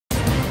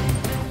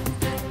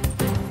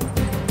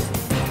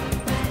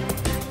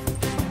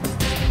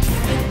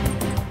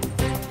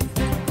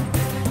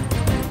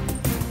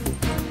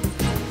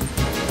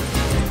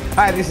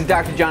Hi, this is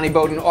Dr. Johnny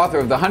Bowden, author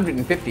of the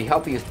 150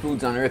 Healthiest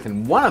Foods on Earth,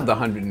 and one of the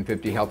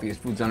 150 Healthiest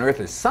Foods on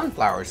Earth is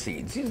sunflower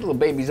seeds. These little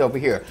babies over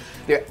here,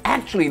 they're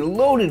actually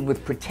loaded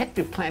with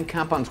protective plant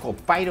compounds called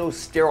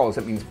phytosterols.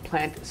 That means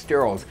plant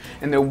sterols.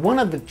 And they're one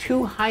of the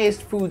two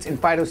highest foods in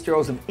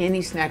phytosterols of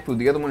any snack food.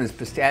 The other one is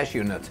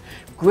pistachio nuts.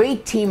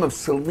 Great team of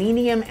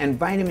selenium and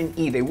vitamin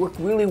E. They work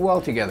really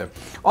well together.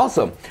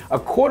 Also, a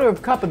quarter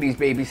cup of these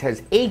babies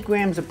has 8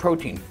 grams of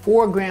protein,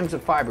 4 grams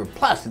of fiber,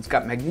 plus it's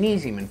got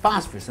magnesium and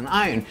phosphorus and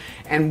iron.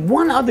 And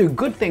one other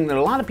good thing that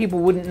a lot of people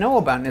wouldn't know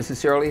about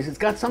necessarily is it's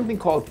got something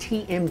called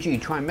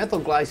TMG,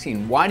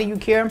 trimethylglycine. Why do you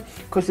care?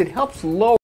 Because it helps lower